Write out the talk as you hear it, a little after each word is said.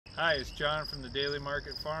Hi, it's John from the Daily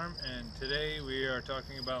Market Farm, and today we are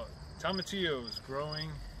talking about tomatillos,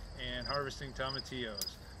 growing and harvesting tomatillos.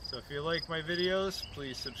 So if you like my videos,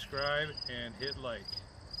 please subscribe and hit like.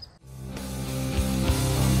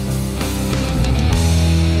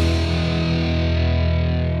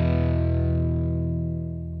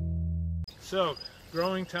 So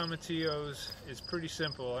growing tomatillos is pretty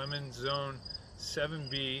simple. I'm in zone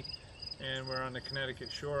 7B and we're on the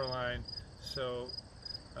Connecticut shoreline. So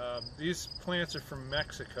these plants are from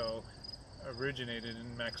Mexico, originated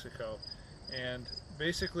in Mexico, and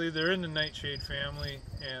basically they're in the nightshade family,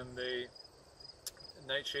 and the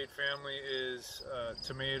nightshade family is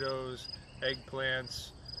tomatoes,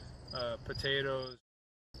 eggplants, potatoes.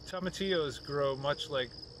 Tomatillos grow much like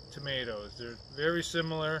tomatoes. They're very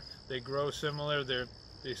similar, they grow similar,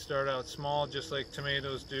 they start out small just like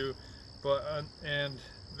tomatoes do, but and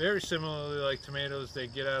very similarly like tomatoes, they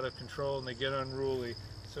get out of control and they get unruly.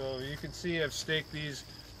 So you can see I've staked these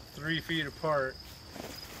 3 feet apart,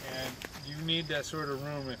 and you need that sort of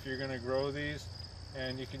room if you're going to grow these.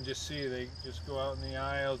 And you can just see they just go out in the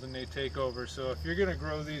aisles and they take over. So if you're going to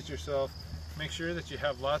grow these yourself, make sure that you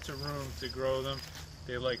have lots of room to grow them.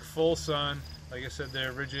 They like full sun. Like I said, they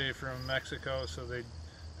originate from Mexico, so they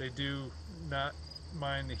do not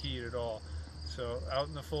mind the heat at all. So out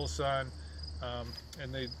in the full sun,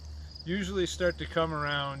 and they usually start to come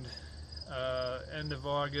around end of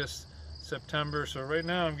August, September. So right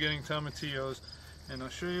now I'm getting tomatillos, and I'll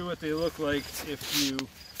show you what they look like if you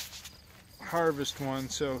harvest one.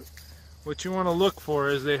 So what you want to look for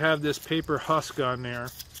is they have this paper husk on there,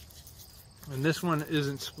 and this one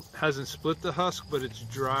hasn't split the husk, but it's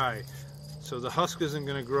dry. So the husk isn't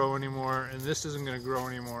going to grow anymore, and this isn't going to grow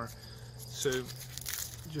anymore. So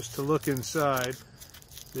just to look inside,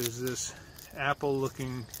 there's this apple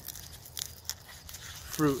looking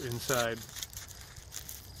fruit inside,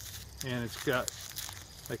 and it's got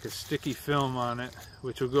like a sticky film on it,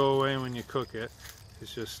 which will go away when you cook it.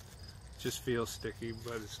 It's just feels sticky,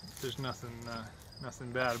 but there's nothing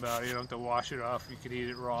bad about it. You don't have to wash it off. You could eat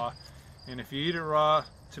it raw, and if you eat it raw,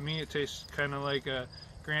 to me it tastes kind of like a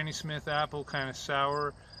Granny Smith apple, kind of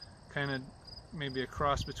sour, kind of maybe a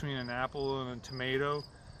cross between an apple and a tomato.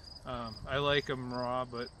 I like them raw,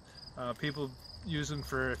 but people use them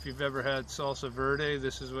for, if you've ever had salsa verde,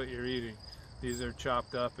 this is what you're eating. These are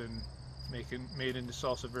chopped up and made into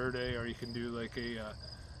salsa verde, or you can do like you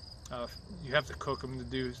have to cook them to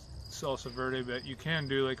do salsa verde, but you can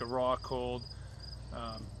do like a raw cold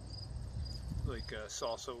like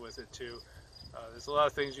salsa with it too. There's a lot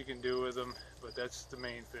of things you can do with them, but that's the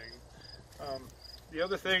main thing. The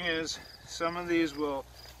other thing is, some of these will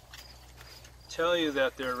tell you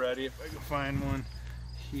that they're ready. If I can find one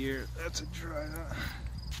here, that's a dry one.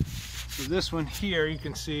 So this one here, you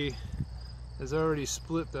can see has already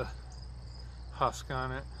split the husk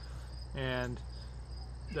on it, and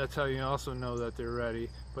that's how you also know that they're ready.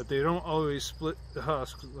 But they don't always split the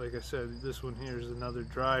husk. Like I said, this one here is another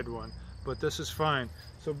dried one, but this is fine.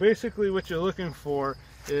 So basically what you're looking for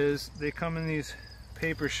is they come in these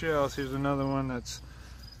paper shells. Here's another one that's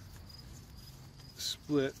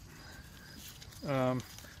split.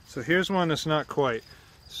 So here's one that's not quite.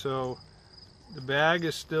 So the bag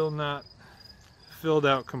is still not filled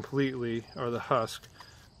out completely, or the husk,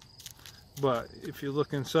 but if you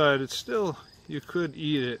look inside, it's still, you could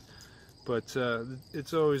eat it, but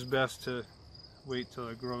it's always best to wait till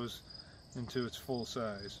it grows into its full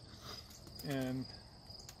size. And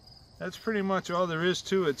that's pretty much all there is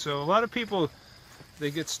to it. So a lot of people, they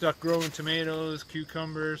get stuck growing tomatoes,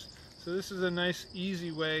 cucumbers. So this is a nice,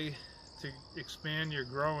 easy way to expand your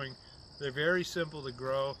growing. They're very simple to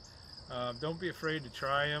grow. Don't be afraid to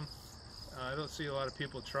try them. I don't see a lot of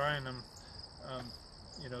people trying them.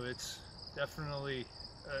 You know, it's definitely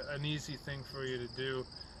an easy thing for you to do.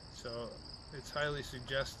 So it's highly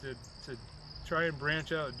suggested to try and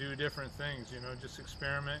branch out and do different things. You know, just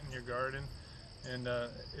experiment in your garden. And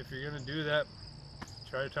if you're going to do that,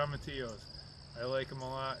 try tomatillos. I like them a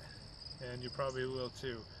lot, and you probably will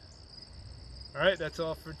too. Alright, that's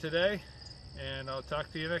all for today, and I'll talk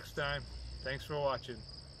to you next time. Thanks for watching.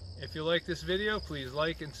 If you like this video, please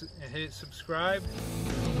like and hit subscribe.